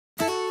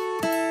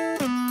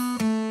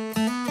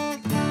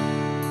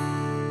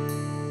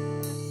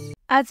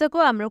आजको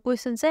हाम्रो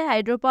क्वेसन चाहिँ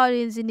हाइड्रोपावर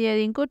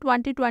इन्जिनियरिङको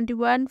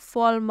 2021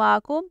 फलमा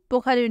आएको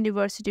पोखरा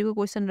युनिभर्सिटीको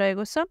क्वेसन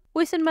रहेको छ।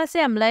 क्वेसनमा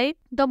चाहिँ हामीलाई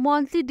the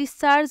monthly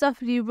discharge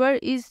of river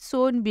is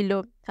Son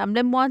below,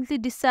 हामीलाई मन्थली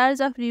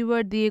डिस्चार्ज अफ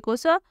रिभर दिएको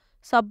छ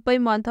सबै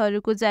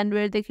मन्थहरूको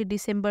जनवरीदेखि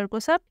डिसेम्बरको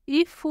छ।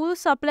 If full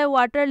supply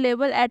water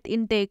level at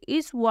intake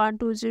is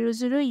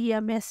 1200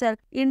 EMSL,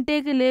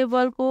 intake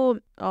लेभलको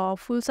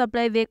फुल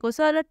सप्लाई दिएको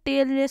छ र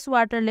टेल रेस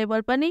वाटर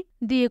लेभल पनि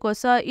दिएको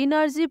छ।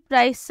 इनर्जी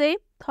प्राइस चाहिँ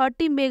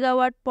 30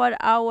 मेगावाट पर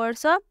आवर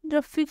छ र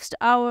फिक्स्ड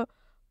आवर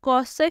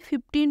कस्ट चाहिँ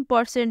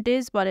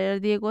 15% भनेर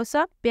दिएको छ।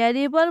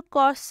 भ्यारिएबल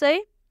कस्ट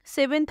चाहिँ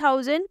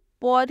 7000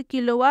 पर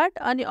किलोवाट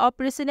अनि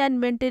अपरेसन एन्ड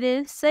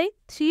मेन्टेनेन्स चाहिँ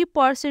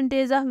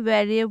 3% of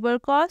variable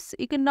cost.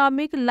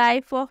 Economic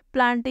life of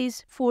plant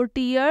is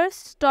 40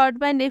 years.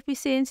 Turbine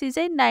efficiency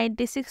चाहिँ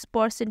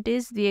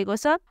 96% दिएको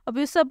छ। अब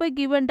यो सबै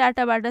गिभन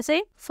डाटाबाट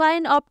चाहिँ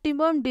फाइन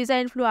अप्टिमम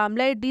डिजाइन फ्लो,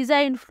 हामीलाई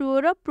डिजाइन फ्लो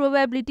र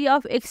probability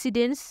of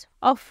accidents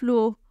of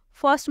flow,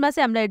 फर्स्टमा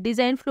चाहिँ हामीलाई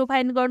डिजाइन फ्लो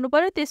फाइन गर्नु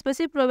पर्यो,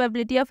 त्यसपछि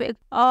probability of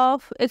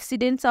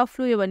accidents of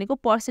flow, यो भनेको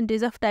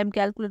पर्सेन्टेज अफ टाइम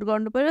क्यालकुलेट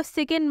गर्नु पर्यो।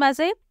 सेकेन्डमा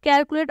चाहिँ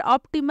क्यालकुलेट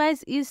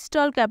अप्टिमाइज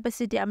इन्स्टल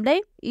क्यापेसिटी,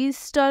 हामीलाई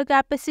install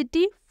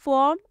capacity,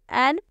 form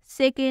and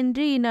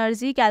secondary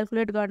energy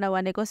calculate गर्न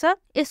भनेको छ।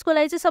 यसको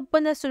लागि चाहिँ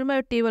सबभन्दा सुरुमा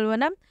यो टेबल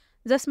बनाऊँ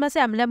जसमा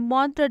चाहिँ हामीलाई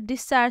मन्थ र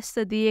डिस्चार्ज त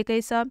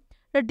दिएकै छ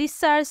र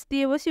डिस्चार्ज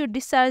दिएपछि यो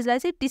डिस्चार्जलाई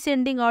चाहिँ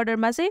डिसेन्डिङ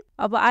अर्डरमा चाहिँ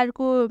अब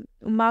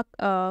अर्कोमा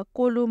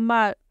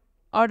कोलुममा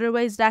अर्डर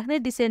वाइज राख्ने,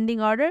 डिसेन्डिङ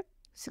अर्डर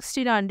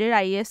 1600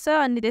 हाइएस्ट छ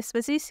अनि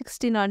त्यसपछि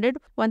 1600,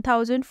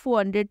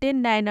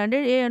 1410,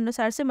 900, ए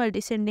अनुसार चाहिँ मैले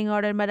डिसेन्डिङ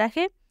अर्डरमा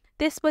राखेँ।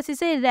 त्यसपछि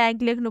चाहिँ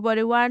ऱ्याङ्क लेख्नु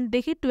पर्यो, 1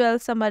 देखि 12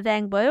 सम्म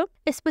ऱ्याङ्क भयो।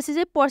 यसपछि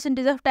चाहिँ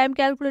पर्सेन्टेज अफ टाइम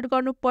क्यालकुलेट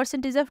गर्नु।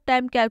 पर्सेन्टेज अफ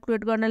टाइम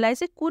क्यालकुलेट गर्नलाई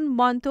चाहिँ कुन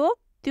मन्थ हो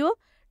त्यो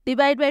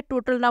divide by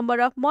total number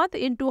of month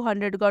into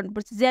 100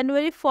 गर्नुपर्छ।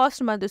 जनवरी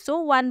फर्स्ट मन्थ हो so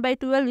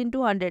 1/12 into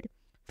 100,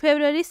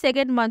 February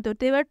second month हो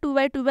त्यही भएर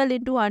 2/12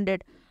 इन्टु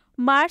 100,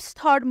 मार्च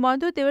थर्ड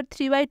मन्थ हो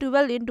त्यही भएर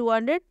 3/12 इन्टु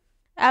 100,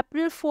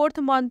 अप्रिल फोर्थ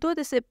मन्थ हो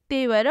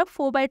त्यही भएर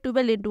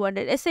 4/12 इन्टु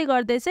 100। यसै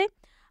गर्दै चाहिँ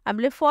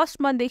हामीले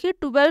first मन्थदेखि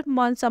 12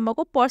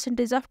 मन्थसम्मको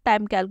percentage of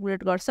time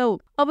calculate गर्छौँ।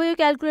 अब यो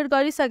क्यालकुलेट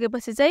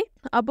गरिसकेपछि चाहिँ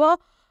अब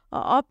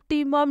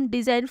अप्टिमम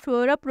डिजाइन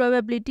फ्लो र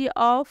प्रोबेबिलिटी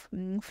अफ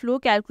फ्लो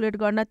क्यालकुलेट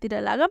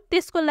गर्नतिर लागौँ।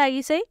 त्यसको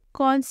लागि चाहिँ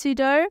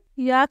consider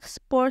x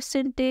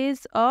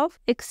percentage of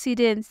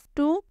एक्सिडेन्स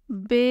to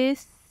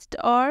based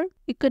or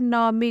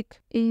economic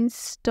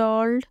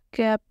installed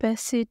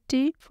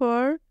capacity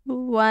for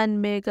 1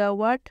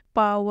 megawatt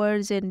power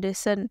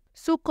generation.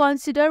 So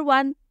consider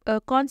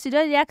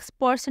X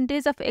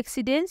percentage of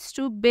exceedance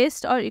to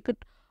based or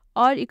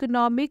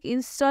economic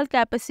installed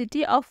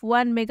capacity of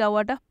 1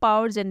 megawatt of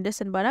power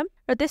generation बनाऊँ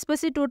र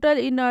त्यसपछि total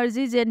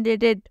energy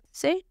generated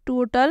चाहिँ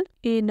total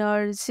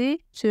energy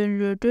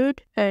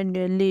generated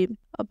annually।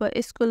 अब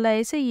यसको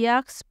लागि चाहिँ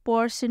X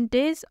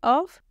percentage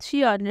of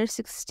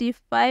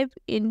 365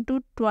 into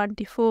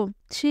 24,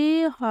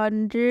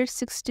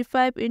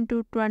 365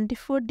 into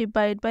 24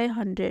 divide by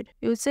 100,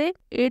 यो चाहिँ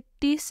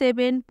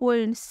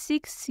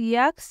 87.6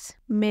 X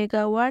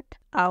मेगावाट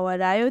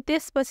आवर आयो।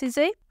 त्यसपछि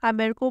चाहिँ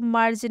हामीहरूको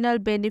मार्जिनल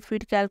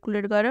बेनिफिट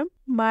क्यालकुलेट गरौँ।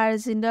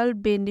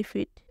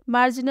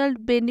 मार्जिनल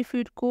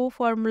बेनिफिटको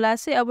फर्मुला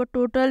चाहिँ अब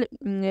total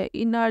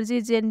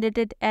energy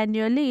generated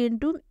annually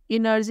into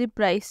energy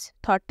price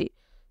 30,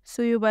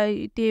 so यो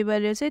त्यही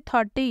भएर चाहिँ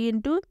 30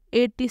 इन्टु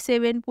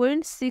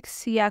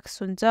 87.6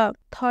 एक्स हुन्छ।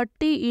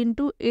 30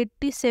 इन्टु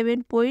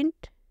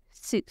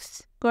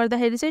 87.6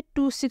 गर्दाखेरि चाहिँ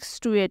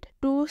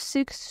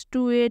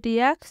 2628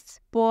 एक्स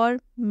पर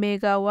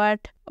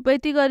मेगावाट। अब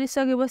यति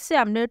गरिसकेपछि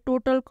हामीले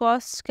टोटल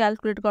कस्ट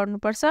क्यालकुलेट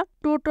गर्नुपर्छ।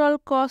 टोटल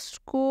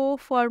कस्टको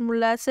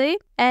फर्मुला चाहिँ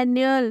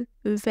annual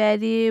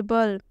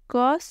variable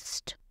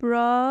cost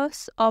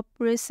plus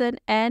operation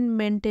and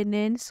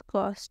maintenance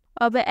cost.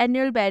 अब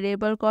एनुअल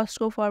भेरिएबल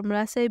कस्टको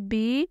फर्मुला चाहिँ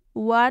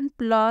B1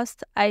 प्लस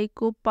I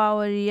को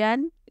power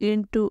n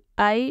into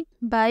I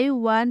by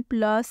 1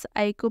 plus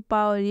I को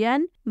पावर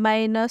n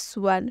माइनस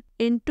 1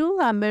 इन्टु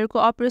हामीहरूको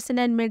अपरेसन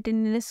एन्ड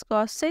मेन्टेनेन्स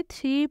कस्ट चाहिँ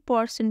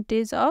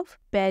 3% of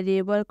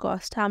variable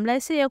cost. हामीलाई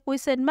चाहिँ यो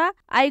क्वेसनमा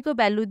I को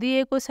भ्यालु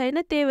दिएको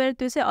छैन त्यही भएर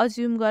त्यो चाहिँ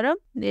अज्युम गरौँ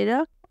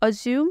लिएर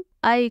अज्युम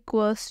I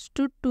इक्वल्स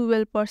टु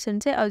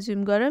 12% चाहिँ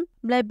अज्युम गरौँ।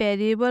 हामीलाई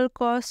भेरिएबल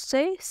कस्ट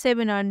चाहिँ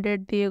 700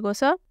 दिएको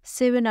छ।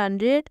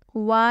 700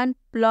 1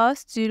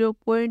 प्लस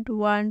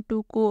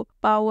 0.12 को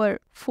पावर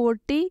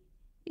 40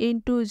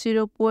 इन्टु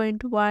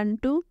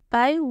 0.12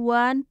 बाई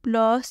 1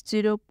 प्लस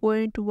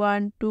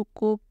 0.12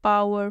 को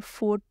पावर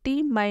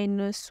 40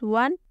 माइनस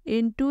 1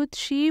 इन्टु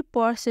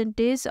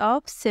 3%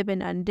 अफ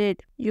 700,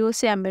 यो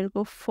चाहिँ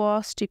हामीहरूको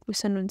फर्स्ट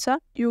इक्वेसन हुन्छ।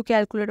 यो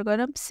क्यालकुलेट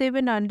गरौँ।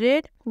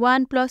 700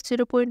 1 प्लस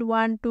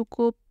 0.12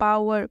 को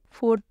पावर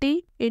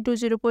 40 इन्टु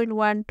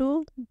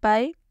 0.12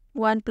 बाई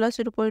 1 प्लस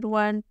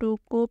 0.12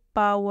 को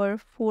पावर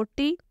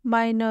 40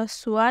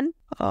 माइनस 1,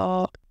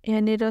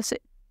 यहाँनिर चाहिँ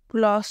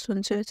प्लस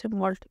हुन्छ, यो चाहिँ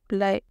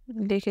मल्टिप्लाई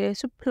लेखिरहेको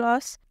छु,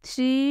 प्लस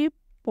 3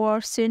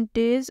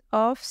 percentage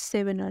of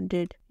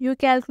 700 यो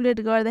क्याल्कुलेट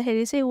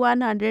गर्दाखेरि चाहिँ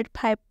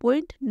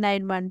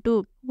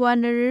 105.912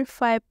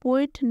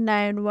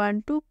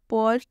 105.912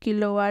 per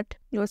kilowatt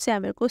यो चाहिँ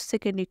हामीहरुको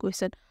सेकेन्ड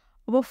इक्वेसन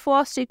अब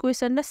फर्स्ट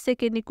इक्वेसन र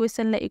सेकेन्ड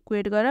इक्वेसनलाई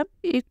इक्वेट गरौँ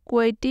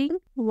इक्वेटिङ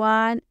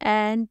 1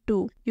 and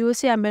 2 यो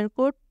चाहिँ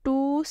हामीहरुको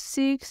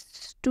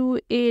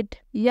 2628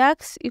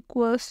 x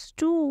equals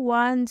to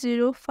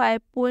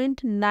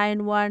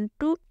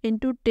 105.912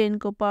 into 10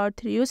 को पावर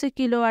 3 यो चाहिँ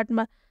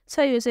किलोवाटमा छ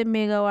यो चाहिँ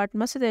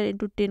मेगावाटमा छ त्यसले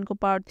इन्टु 10 को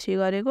पावर 3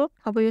 गरेको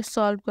अब यो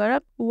सल्भ गरौँ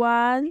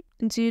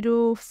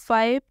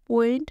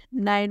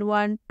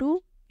 105.912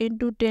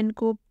 into 10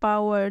 को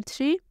पावर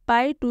 3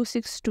 by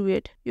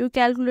 2628 यो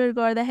क्याल्कुलेट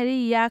गर्दाखेरि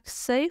x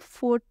चाहिँ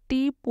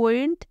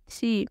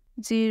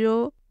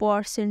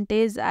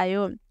 40.30%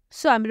 आयो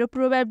सो हाम्रो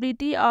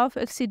प्रोबेबिलिटी अफ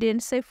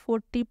एक्सिडेन्ट चाहिँ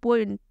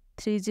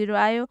 40.30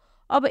 आयो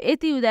अब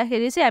यति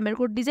हुँदाखेरि चाहिँ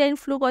हामीहरुको डिजाइन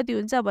फ्लो कति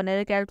हुन्छ भनेर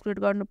क्याल्कुलेट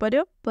गर्नु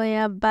पर्यो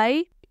यहाँ बाइ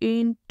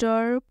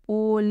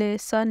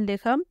इन्टरपोलेसन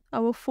लेखम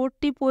अब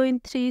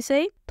 40.3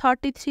 चाहिँ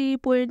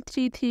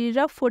 33.33 र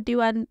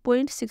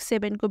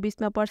 41.67 को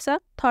बीचमा पर्छ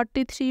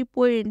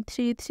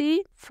 33.33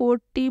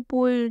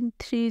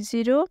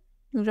 40.30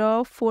 र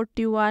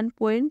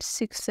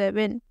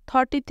 41.67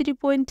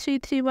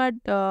 33.33 मा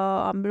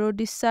हाम्रो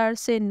डिस्चार्ज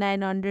चाहिँ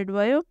 900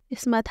 भयो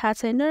यसमा थाहा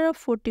छैन र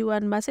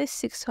 41 मा चाहिँ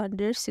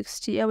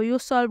 660 अब यो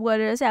सल्भ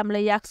गरेर चाहिँ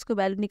हामीलाई याक्स को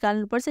भ्यालु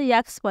निकाल्नु पर्छ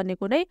याक्स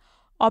भनेको नै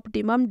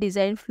optimum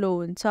design flow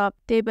हुन्छ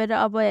त्यही भएर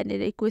अब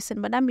यहाँनिर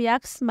इक्वेसन बनाम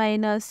याक्स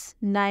minus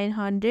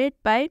 900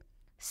 by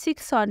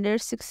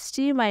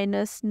 660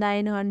 minus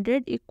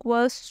 900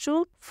 equals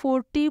to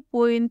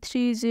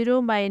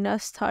 40.30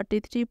 minus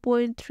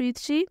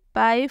 33.33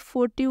 by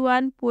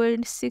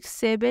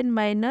 41.67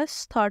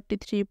 minus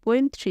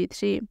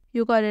 33.33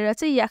 यो गरेर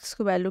चाहिँ याक्स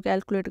को भ्यालु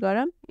क्याल्कुलेट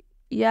गरौँ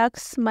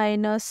x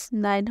minus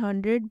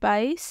 900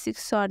 by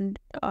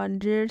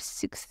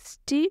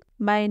 660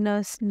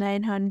 minus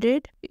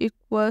 900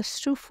 equals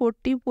to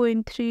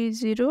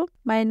 40.30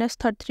 minus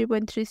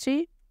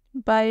 33.33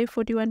 by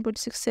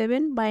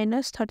 41.67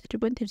 minus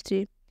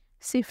 33.33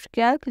 shift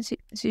calc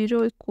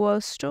 0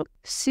 equals to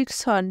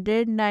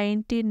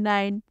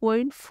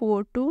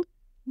 699.42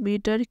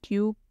 meter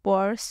cube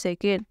per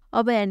second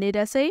अब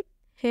यहाँनिर चाहिँ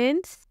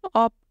hence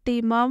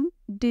optimum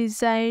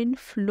design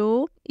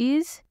flow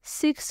is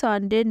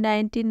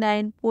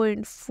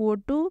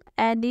 699.42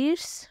 and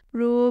its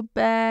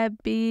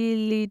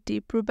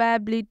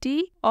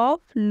probability of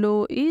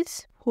low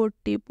is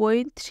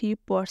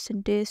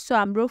 40.3%. So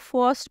हाम्रो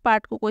first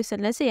पार्टको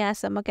क्वेशनलाई चाहिँ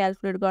यहाँसम्म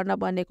calculate गर्न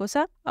भनेको छ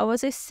अब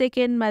चाहिँ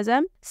सेकेन्डमा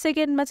जाम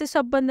सेकेन्डमा चाहिँ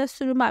सबभन्दा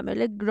सुरुमा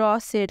हामीले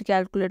ग्रस हेड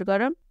क्याल्कुलेट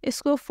गरौँ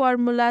यसको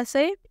फर्मुला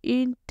चाहिँ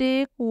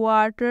intake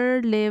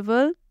water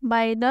level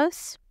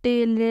minus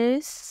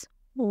टेलरेस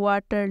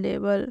water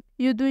level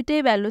यो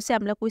दुईटै भ्यालु चाहिँ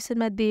हामीलाई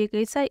क्वेशनमा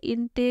दिएकै छ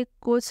इन्टेक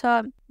को छ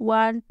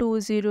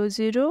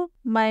 1200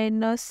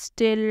 माइनस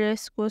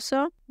टेलरेस को छ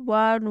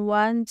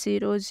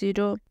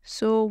 1100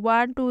 सो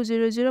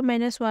 1200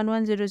 माइनस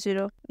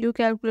 1100 यो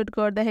क्याल्कुलेट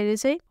गर्दाखेरि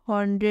चाहिँ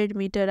 100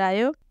 मिटर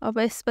आयो अब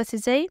यसपछि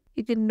चाहिँ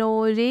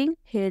ignoring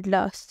head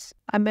loss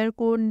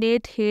हामीहरुको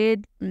net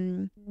head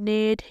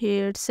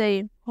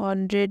चाहिँ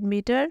 100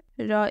 मिटर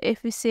र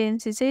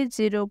एफिसिएन्सी चाहिँ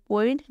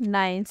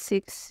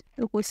 0.96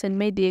 यो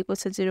क्वेशनमै दिएको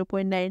छ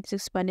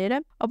 0.96 भनेर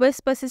अब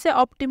यसपछि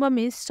चाहिँ अप्टिमम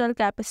इन्स्टल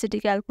क्यापेसिटी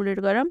क्याल्कुलेट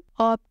गरौँ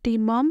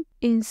अप्टिमम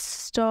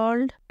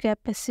इन्स्टल्ड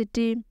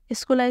क्यापेसिटी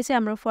यसको लागि चाहिँ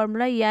हाम्रो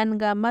फर्मुला यान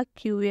गामा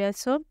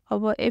क्यूएस हो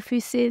अब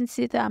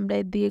एफिसिएन्सी त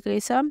हामीलाई दिएकै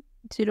छ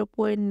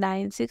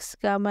 0.96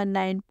 गामा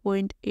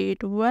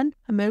 9.81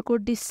 हामीहरुको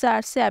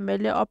डिस्चार्ज चाहिँ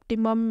हामीले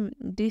अप्टिमम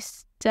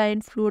डिजाइन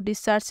फ्लो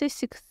डिस्चार्ज चाहिँ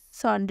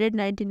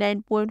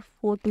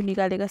 699.42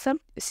 निकालेका छौं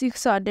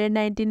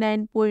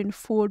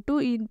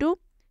 699.42 इन्टु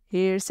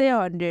हेयर चाहिँ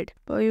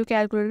 100 यो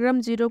क्याल्कुलेट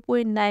गरौँ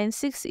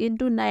 0.96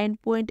 इन्टु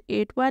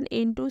 9.81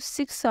 इन्टु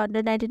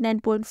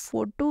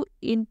 699.42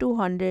 इन्टु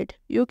 100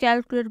 यो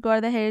क्याल्कुलेट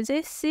गर्दाखेरि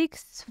चाहिँ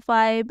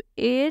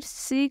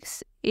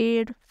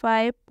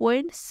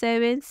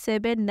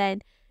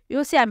 658,685.779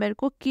 यो चाहिँ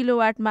हामीहरुको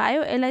किलोवाटमा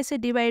आयो यसलाई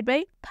चाहिँ डिवाइड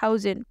बाइ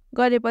 1000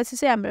 गरेपछि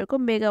चाहिँ हामीहरुको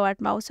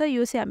मेगावाटमा आउँछ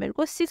यो चाहिँ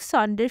हामीहरुको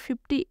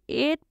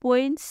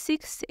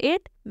 658.68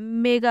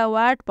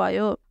 मेगावाट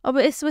भयो अब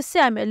यसपछि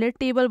हामीहरुले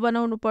टेबल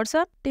बनाउनु पर्छ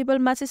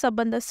टेबलमा चाहिँ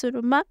सबभन्दा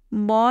सुरुमा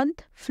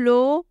मन्थ फ्लो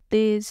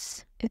डेज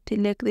यति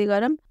लेख्दै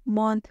गरौँ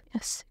मन्थ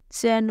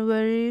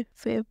जनवरी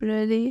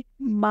फेब्रुअरी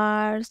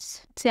मार्च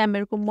चाहिँ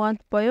हामीहरुको मन्थ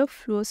भयो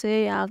फ्लो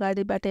चाहिँ यहाँ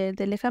अगाडिबाट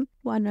हेर्दै लेखौँ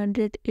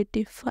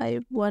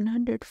 185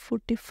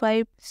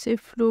 145 चाहिँ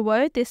फ्लो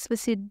भयो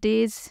त्यसपछि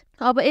डेज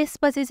अब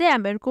यसपछि चाहिँ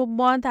हामीहरुको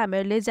मन्थ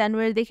हामीहरुले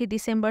जनवरी देखि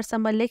डिसेम्बर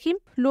सम्म लेख्यौं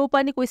फ्लो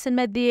पनि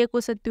क्वेशनमा दिएको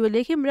छ त्यो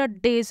लेख्यौं र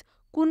डेज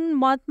कुन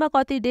मन्थमा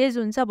कति डेज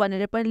हुन्छ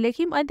भनेर पनि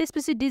लेख्यौं अनि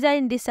त्यसपछि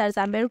design discharge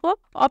हामीहरुको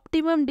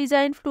optimum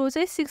design flow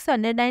चाहिँ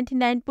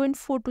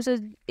 699.42 छ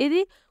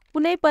यदि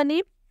कुनै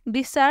पनि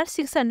डिस्चार्ज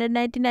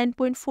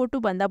 699.42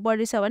 भन्दा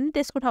बढी छ भने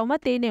त्यसको ठाउँमा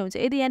त्यही नै हुन्छ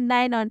यदि यहाँ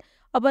 900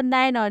 अब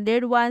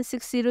 900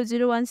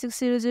 1600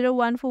 1600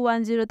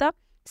 1410 त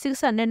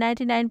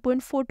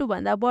 699.42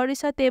 भन्दा बढी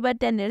छ त्यही भएर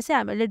त्यहाँनिर चाहिँ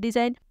हामीले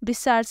डिजाइन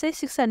डिस्चार्ज चाहिँ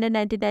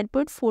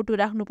 699.42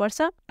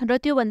 राख्नुपर्छ र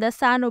त्यो भन्दा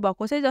सानो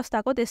भएको चाहिँ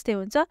जस्ताको त्यस्तै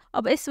हुन्छ।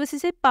 अब यसपछि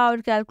चाहिँ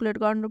पावर क्याल्कुलेट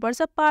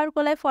गर्नुपर्छ।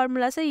 पावरको लागि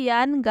फर्मुला चाहिँ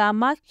यान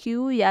गामा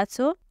क्यू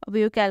याच हो। अब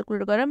यो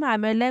क्याल्कुलेट गरौँ।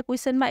 हामीलाई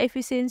क्वेसनमा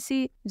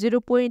एफिसिएन्सी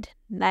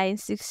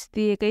 0.96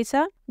 दिएकै छ,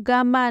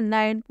 गामा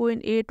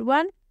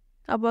 9.81।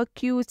 अब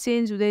क्यू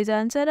चेन्ज हुँदै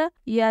जान्छ र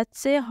याच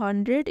चाहिँ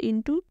 100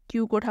 इन्टु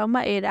क्यूको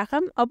ठाउँमा ए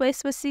राखौँ। अब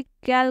यसपछि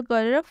क्याल्क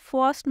गरेर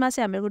फर्स्टमा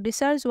चाहिँ हाम्रो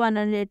डिस्चार्ज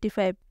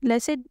 185 लाई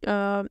चाहिँ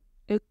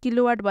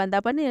किलोवाट भन्दा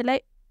पनि यसलाई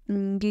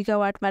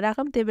गिगावाटमा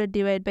राखौँ, त्यही भएर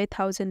डिभाइड बाई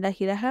 1000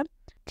 राखिराखौँ।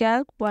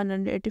 क्याल्क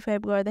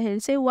 185 गर्दाखेरि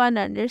चाहिँ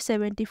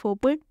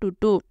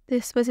 174.22।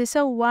 त्यसपछि छ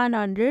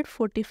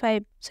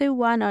 145 चाहिँ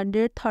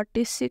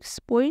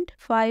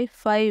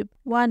 136.55,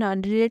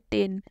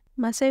 110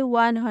 मा चाहिँ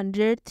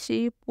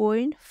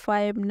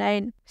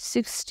 103.59,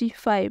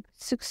 65,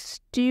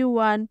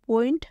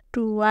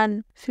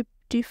 61.21,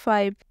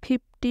 55,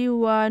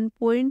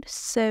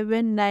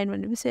 51.79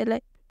 भनेपछि यसलाई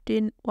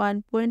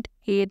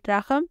 1.8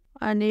 राखौँ।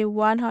 अनि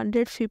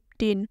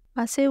 115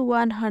 मा चाहिँ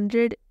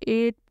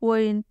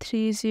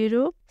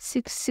 108.30,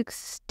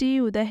 660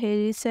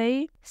 हुँदाखेरि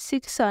चाहिँ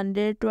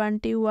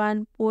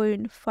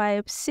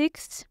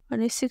 621.56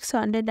 अनि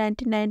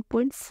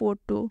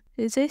 699.42,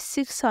 यो चाहिँ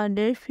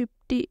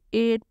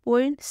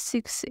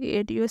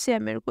 658.68। यो चाहिँ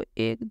हामीहरूको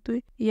 1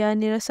 2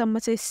 यहाँनिरसम्म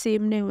चाहिँ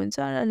सेम नै हुन्छ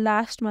र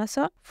लास्टमा छ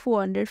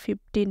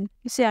 415,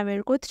 यो चाहिँ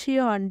हामीहरूको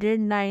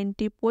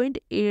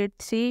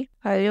 390.83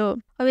 भयो।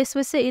 अब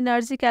यसपछि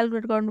इनर्जी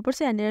क्याल्कुलेट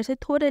गर्नुपर्छ। यहाँनिर चाहिँ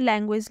थोरै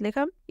ल्याङ्ग्वेज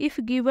लेखौँ। If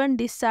given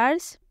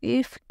discharge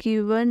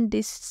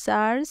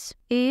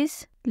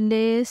is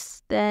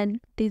less than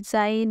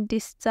design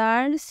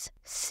discharge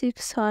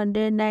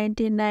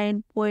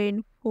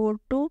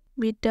 699.42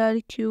 meter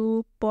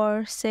cube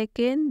per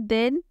second,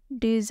 then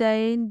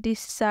design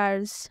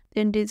discharge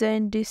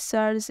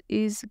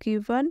is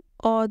given,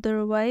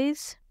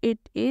 otherwise it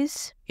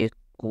is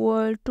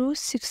equal to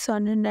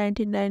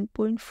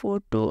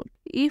 699.42।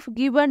 If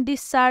given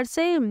discharge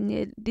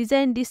चाहिँ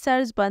डिजाइन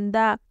डिस्चार्ज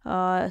भन्दा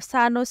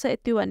सानो छ,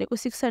 त्यो भनेको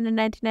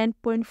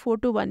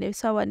 699.42 भन्ने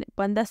छ भने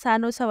भन्दा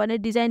सानो छ भने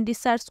डिजाइन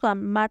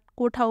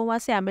डिस्चार्जको ठाउँमा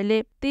चाहिँ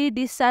हामीले त्यही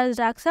डिस्चार्ज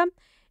राख्छौँ।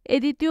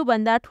 यदि त्यो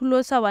भन्दा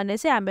ठुलो छ भने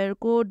चाहिँ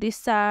हामीहरूको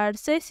डिस्चार्ज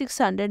चाहिँ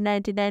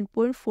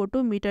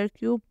 699.42 मिटर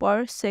क्यूब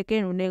पर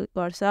सेकेन्ड हुने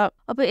गर्छ।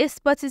 अब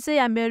यसपछि चाहिँ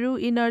हामीहरू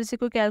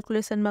इनर्जीको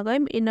क्याल्कुलेसनमा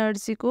गयौँ।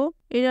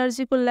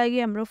 इनर्जीको लागि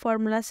हाम्रो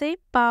फर्मुला चाहिँ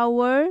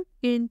power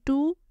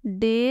into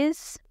days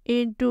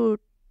into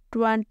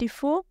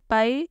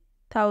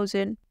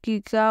 24/1000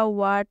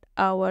 gigawatt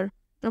our.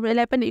 अब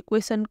यसलाई पनि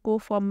इक्वेसनको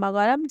फर्ममा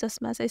गरौँ,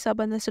 जसमा चाहिँ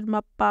सबभन्दा सुरुमा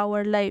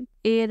पावरलाई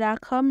ए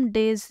राखौँ,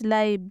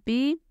 डेजलाई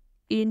बी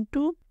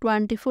इन्टु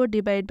 24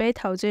 डिभाइड बाई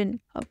 1000।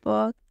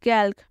 अब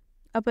क्याल्क,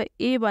 अब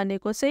ए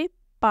भनेको चाहिँ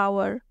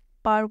पावर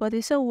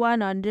कति छ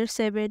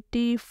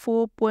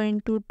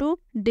 174.22,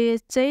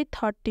 डेज चाहिँ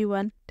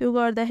 31, त्यो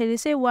गर्दाखेरि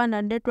चाहिँ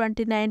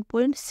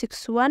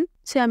 129.61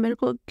 चाहिँ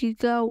हामीहरूको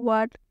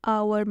गिगावाट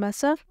आवरमा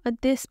छ।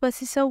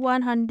 त्यसपछि छ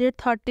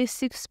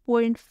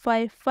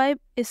 136.55,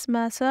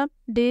 यसमा छ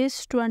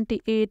डेज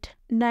 28,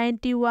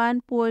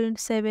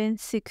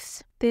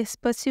 91.76।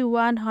 त्यसपछि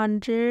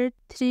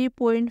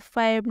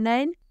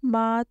 103.59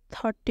 मा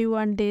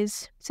 31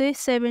 डेज चाहिँ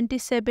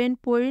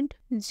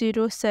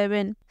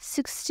 77.07,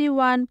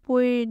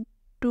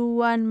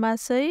 61.21 मा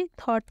चाहिँ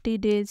 30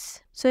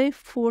 डेज चाहिँ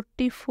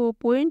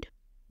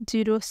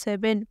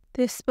 44.07।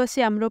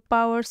 त्यसपछि हाम्रो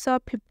पावर छ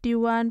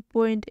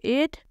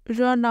 51.8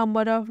 र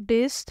नम्बर अफ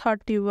डेज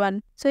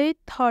 31 चाहिँ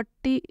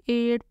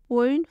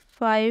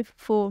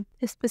 38.54।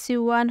 त्यसपछि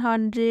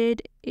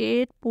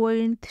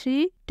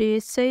 108.3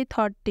 डेज चाहिँ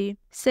 30,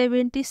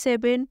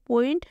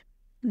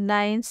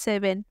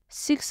 77.97,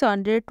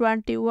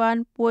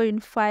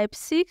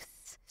 621.56,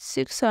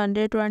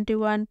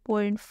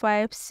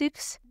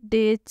 621.56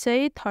 डेज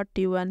चाहिँ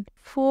 31,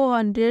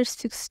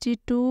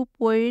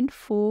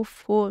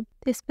 462.44।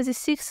 त्यसपछि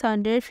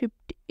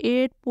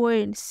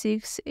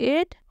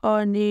 658.68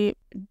 अनि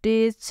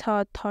डेज छ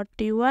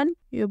 31,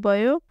 यो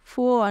भयो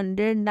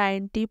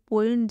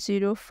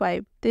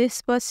 490.05।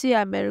 त्यसपछि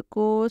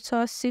हामीहरूको छ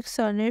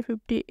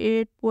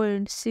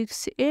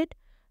 658.68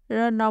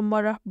 र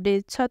नम्बर अफ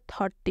डेज छ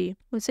 30,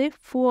 यो चाहिँ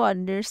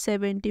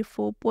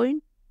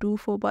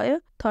 474.24 भयो।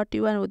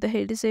 31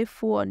 हुँदाखेरि चाहिँ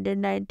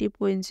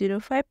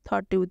 490.05,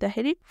 30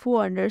 हुँदाखेरि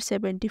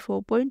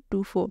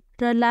 474.24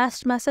 र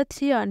लास्टमा छ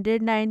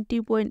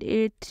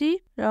 390.83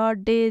 र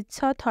डेज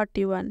छ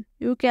 31।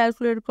 यो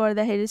क्याल्कुलेट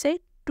गर्दाखेरि चाहिँ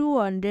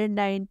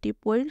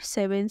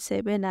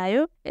 290.77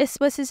 आयो।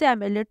 यसपछि चाहिँ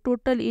हामीले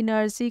टोटल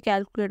इनर्जी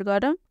क्याल्कुलेट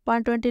गरौँ।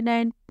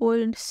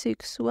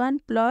 129.61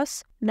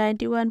 plus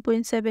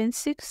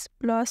 91.76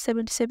 plus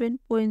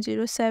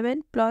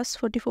 77.07 plus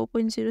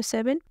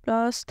 44.07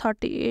 plus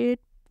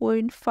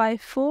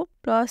 38.54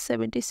 plus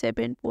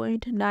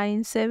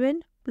 77.97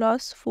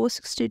 plus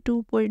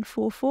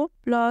 462.44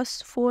 plus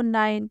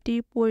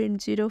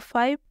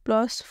 490.05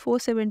 plus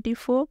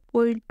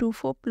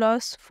 474.24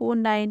 plus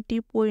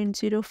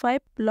 490.05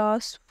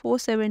 plus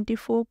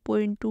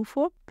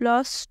 474.24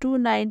 plus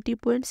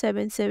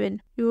 290.77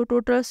 यो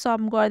टोटल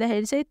सम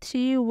गर्दाखेरि चाहिँ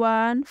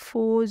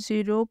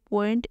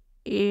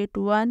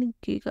 3140.81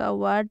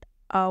 गिगावाट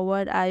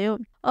आवर आयो।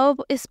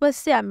 अब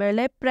यसपछि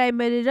हामीहरुलाई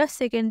प्राइमरी र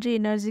सेकेन्डरी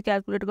एनर्जी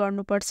क्याल्कुलेट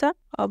गर्नुपर्छ।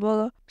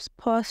 अब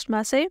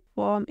फर्स्टमा चाहिँ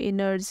फर्म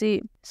एनर्जी,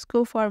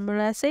 यसको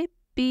फर्मुला चाहिँ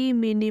P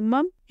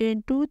minimum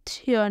into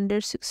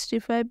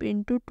 365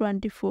 into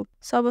 24।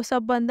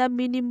 सबभन्दा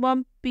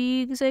मिनिमम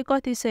P चाहिँ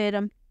कति छ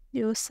हेरौँ,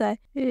 यो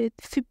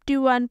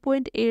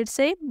 51.8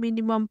 चाहिँ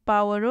मिनिमम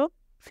पावर हो।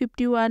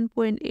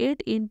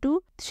 51.8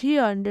 into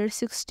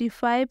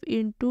 365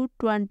 into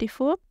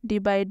 24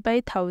 divide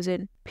by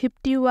 1000।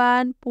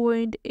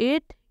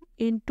 51.8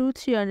 into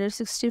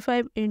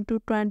 365 into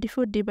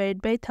 24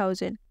 divide by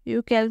 1000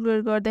 यो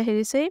क्याल्कुलेट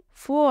गर्दाखेरि चाहिँ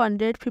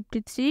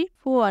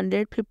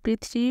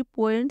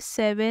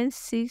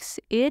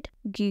 453.768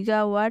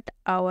 गिगावाट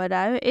आवर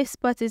आयो।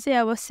 यसपछि चाहिँ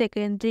अब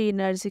सेकेन्डरी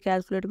एनर्जी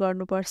क्याल्कुलेट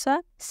गर्नुपर्छ।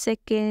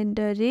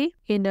 सेकेन्डरी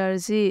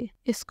एनर्जी,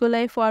 यसको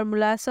लागि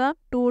फर्मुला छ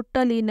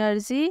टोटल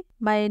एनर्जी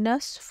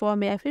माइनस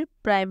फर्म या फिर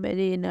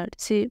primary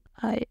energy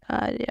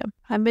IRM।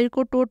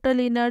 हामीहरुको total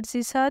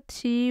energy छ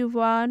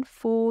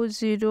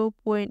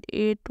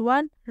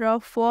 3140.81 र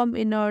फर्म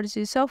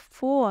एनर्जी छ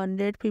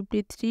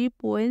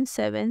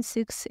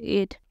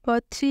 453.768।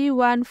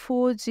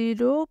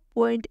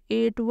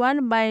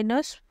 3140.81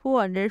 minus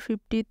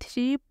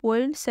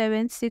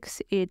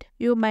 453.768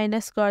 यो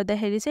माइनस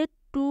गर्दाखेरि चाहिँ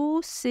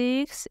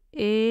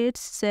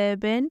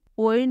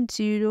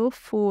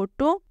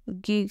 2687.042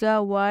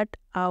 गिगावाट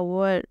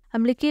आवर।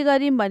 हामीले के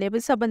गर्यौं भनेपछि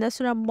सबभन्दा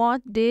सुरु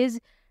मन्थ, डेज,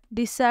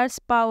 डिस्चार्ज,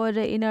 पावर र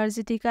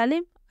एनर्जी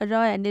निकाल्यौं र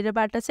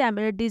यहाँनिरबाट चाहिँ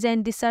हामीले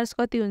डिजाइन डिस्चार्ज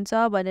कति हुन्छ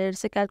भनेर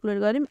चाहिँ क्याल्कुलेट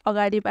गर्यौं।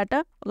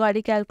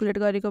 अगाडि क्याल्कुलेट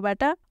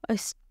गरेकोबाट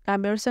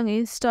हामीहरुसँग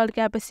इन्स्टल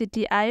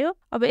क्यापेसिटी आयो।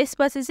 अब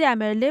यसपछि चाहिँ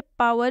हामीहरुले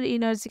पावर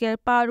एनर्जी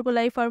पावरको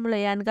लागि फर्मुला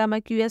यान गामा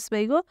क्यूएस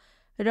भइगयो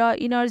र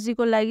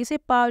एनर्जीको लागि चाहिँ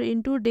power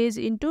into days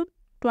into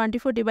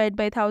 24 divide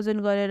by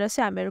 1000 गरेर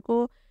चाहिँ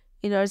हामीहरुको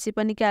एनर्जी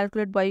पनि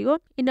क्याल्कुलेट भइगयो।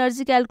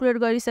 एनर्जी क्याल्कुलेट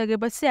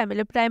गरिसकेपछि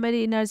हामीले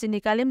प्राइमरी एनर्जी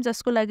निकाल्यौं,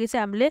 जसको लागि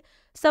चाहिँ हामीले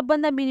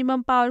सबभन्दा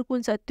मिनिमम पावर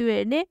कुन छ त्यो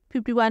हेर्ने।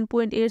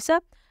 51.8 छ।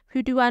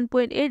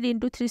 51.8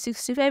 इन्टु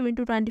 365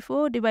 इन्टु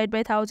 24 डिभाइड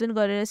बाइ 1000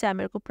 गरेर चाहिँ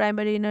हामीहरुको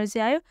प्राइमरी एनर्जी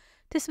आयो।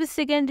 त्यसपछि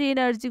सेकेन्डरी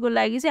एनर्जीको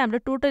लागि चाहिँ हाम्रो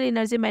total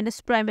energy minus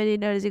primary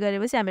energy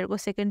गरेपछि हामीहरुको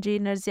सेकेन्डरी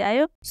एनर्जी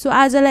आयो। सो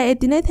आजलाई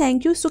यति नै,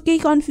 थ्यांक यू। सो केही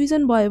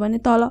कन्फ्युजन भयो भने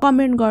तल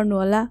कमेन्ट गर्नु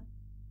होला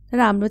र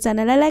हाम्रो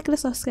च्यानललाई लाइक र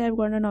सब्स्क्राइब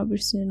गर्न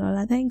नबिर्सिनु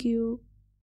होला। Thank you.